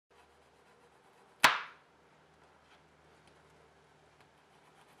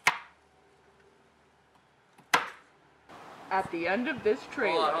at the end of this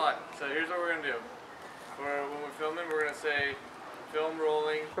trailer. Hold on. So here's what we're gonna do. When we're filming, we're gonna say film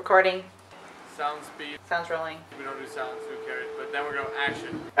rolling. Recording. Sound speed. Sounds rolling. We don't do sounds, who cares? But then we're going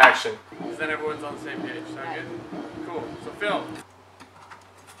action. Action. Because then everyone's on the same page. Sound good? Cool. So film.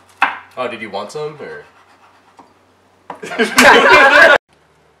 Oh, did you want some or?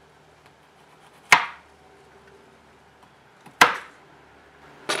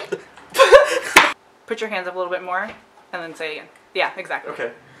 Put your hands up a little bit more, and then say it again. Yeah, exactly.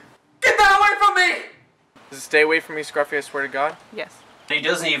 Okay. Get that away from me! Stay away from me, Scruffy, I swear to God. Yes. He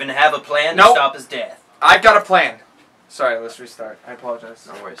doesn't even have a plan to stop his death. I've got a plan. Sorry, let's restart. I apologize.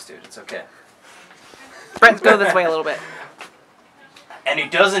 No worries, dude. It's okay. Brent, go this way a little bit. And he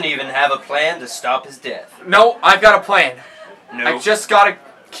doesn't even have a plan to stop his death. No, I've got a plan. No. I just gotta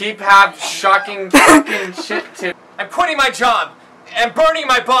have shocking fucking shit to... I'm quitting my job and burning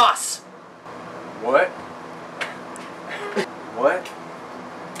my boss. What? What?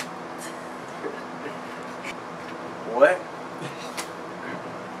 What?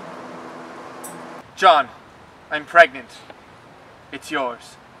 John, I'm pregnant. It's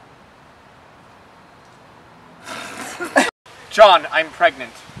yours. John, I'm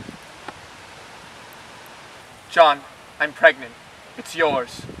pregnant. John, I'm pregnant. It's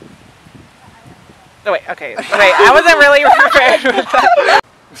yours. Oh, wait, okay. Wait, I wasn't really prepared with that.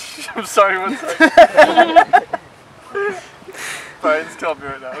 I'm sorry, one second. Fine, just tell me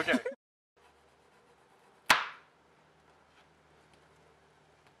right now, okay.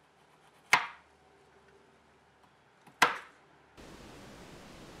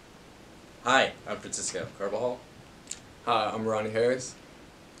 Hi, I'm Francisco Carbajal. Hi, I'm Ronnie Harris.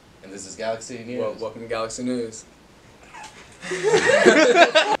 And this is Galaxy News. Well, welcome to Galaxy News.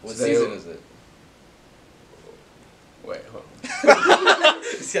 What season is it? Wait, hold on.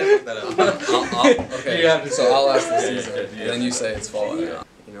 Just gotta pick that up. Okay, so I'll ask the season, and then you say it's fall. You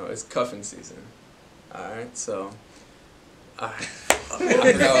know, it's cuffing season. Alright, so... I forgot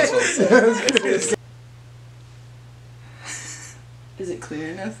what I was supposed to say. Is it clear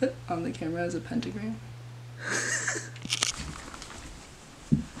enough that on the camera as a pentagram?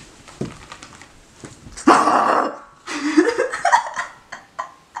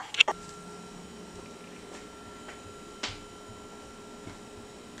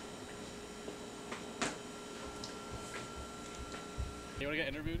 You wanna get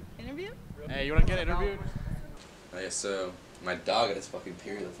interviewed? Interview? Hey, you wanna get interviewed? Oh, yeah, so my dog got his fucking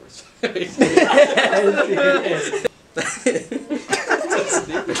period the first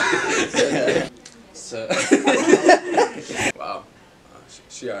So Wow.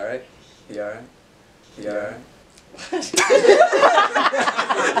 She alright? He alright? He alright?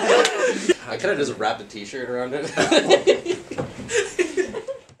 I could have just wrapped a t-shirt around it.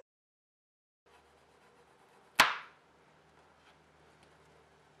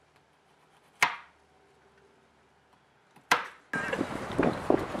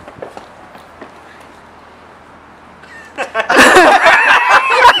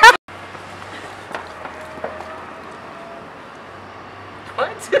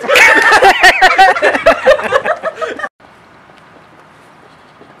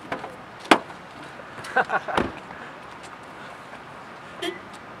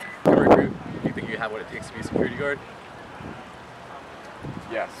 Recruit, do you think you have what it takes to be a security guard?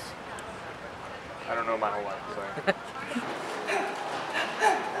 Yes. I don't know my whole life, so...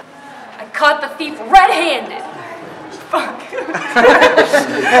 I caught the thief red-handed. Fuck.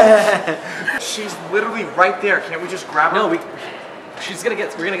 She's literally right there. Can't we just grab her? No, we're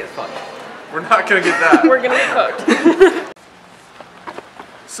gonna get fucked. We're not gonna get that. We're gonna get cooked.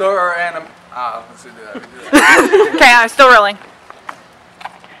 So our let's do that. Okay, I'm still rolling.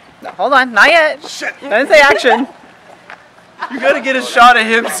 No, hold on, not yet. Shit. I didn't say action. You gotta get a shot of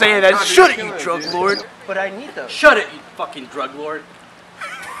him saying that. Shut it, you drug lord. But I need those. Shut it, you fucking drug lord.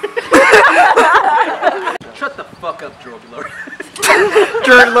 Shut the fuck up, drug lord.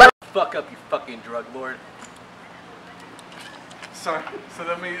 Drug lord. Fuck up, you fucking drug lord. Sorry. So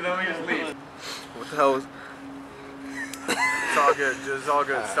then we just leave. What the hell is... It's all good. It's all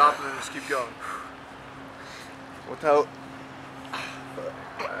good. Stop and then just keep going. What the hell?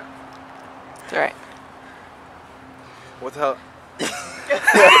 It's alright. What the hell?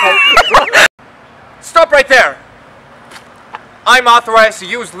 Stop right there! I'm authorized to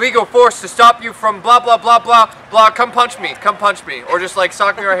use legal force to stop you from blah blah blah blah blah. Come punch me. Come punch me. Or just like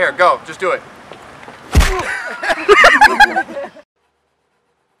sock me right here. Go. Just do it.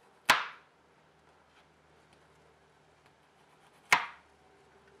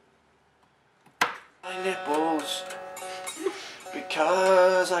 My nipples,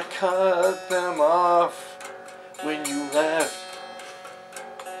 because I cut them off when you left.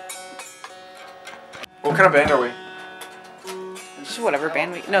 What kind of band are we? Just whatever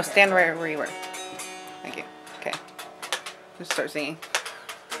band we. No, stand where you were. Thank you. Okay. Just start singing.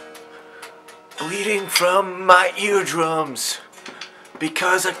 Bleeding from my eardrums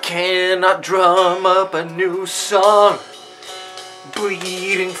because I cannot drum up a new song.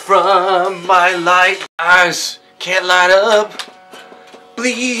 Bleeding from my light eyes, can't light up.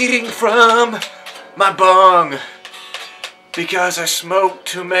 Bleeding from my bong because I smoke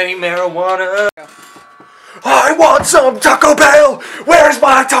too many marijuana. I want some Taco Bell! Where's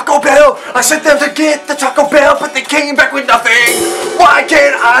my Taco Bell? I sent them to get the Taco Bell, but they came back with nothing! Why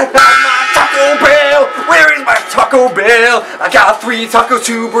can't I have my Taco Bell? Where is my Taco Bell? I got 3 tacos,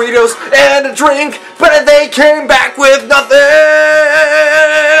 2 burritos, and a drink, but they came back with nothing!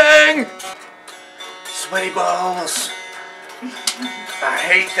 Sweaty balls. I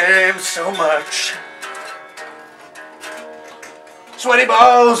hate them so much. Sweaty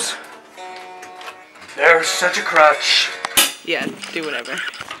balls. They're such a crutch. Yeah, do whatever.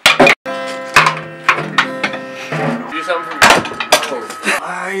 Do something for me.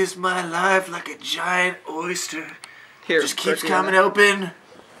 Why is my life like a giant oyster? Here, Just keeps coming open,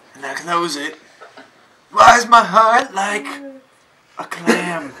 and I close it. Why is my heart like a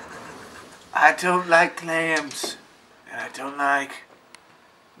clam? I don't like clams, and I don't like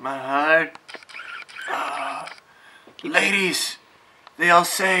my heart. Ladies, they all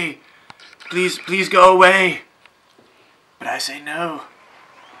say, please go away. But I say no.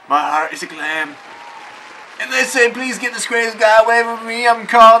 My heart is a clam. And they say, please get this crazy guy away from me. I'm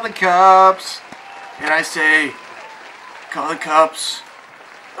calling the cops. And I say, call the cops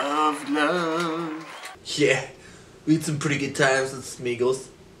of love. Yeah, we had some pretty good times with Smeagol's.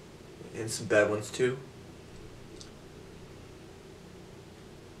 And some bad ones too.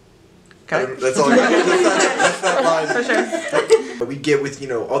 Okay. That's all I got. That's that line. For sure. We get with, you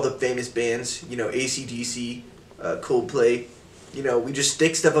know, all the famous bands, you know, AC/DC, Coldplay. You know, we just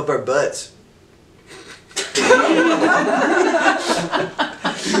stick stuff up our butts.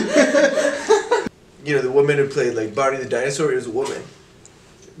 You know, the woman who played, like, Barney the Dinosaur is a woman.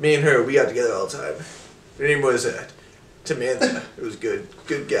 Me and her, we got together all the time. Her name was Samantha. It was good.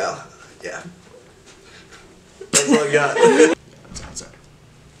 Good gal. Yeah. That's all I got. Sorry.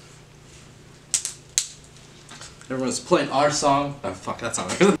 Everyone's playing our song. Oh fuck, that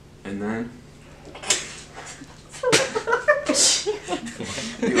song. And then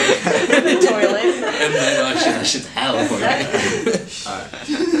The toilet. and then that shit's hell for me.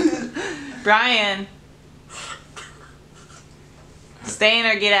 Alright. Brian. Stay in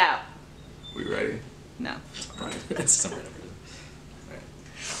or get out? We ready? No. Alright. It's somewhere.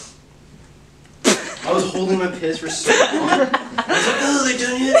 I was holding my piss for so long. I was like, oh, they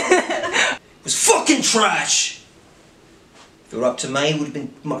done yet? It was fucking trash! If it were up to me, it would have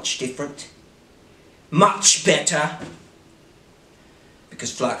been much different. Much better.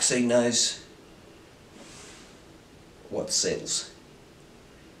 Because Flaxseed knows what sells.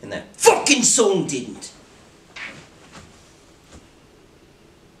 And that fucking song didn't.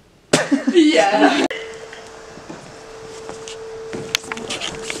 Yeah.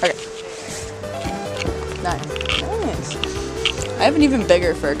 Okay. Nice. I have an even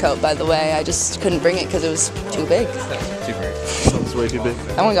bigger fur coat, by the way. I just couldn't bring it because it was too big. Too big. It's way too big.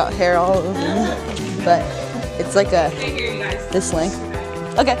 That one got hair all over me. But it's like this length.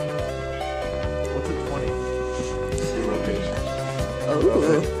 Okay. What's a 20? Your location.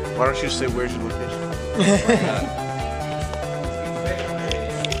 Oh. Why don't you say where's your location?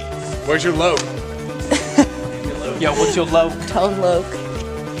 Where's your loke? Yo, what's your loke? Tone Loke.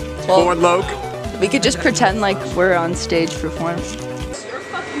 Born loke? We could just pretend like we're on stage performing.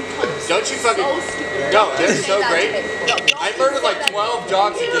 Don't you fucking... No, they're so great. I murdered like 12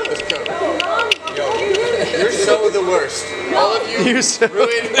 dogs to get this coat. Yo, you're so the worst. All of you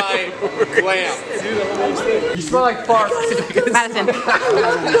ruined my glam. You smell like farts. Madison. I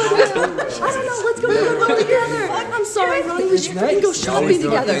don't know. Let's go together. I'm sorry, Ronnie. We should go shopping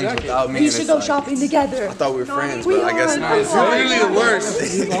together. We should go shopping together. I thought we were friends, but I guess not. It's literally the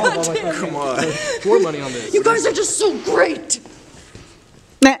worst. Come on. More money on this. You guys are just so great.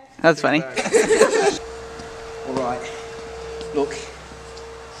 Nah, that's funny. Alright. Look.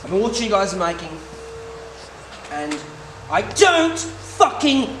 I've been watching you guys making. And I don't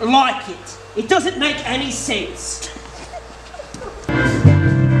fucking like it. It doesn't make any sense.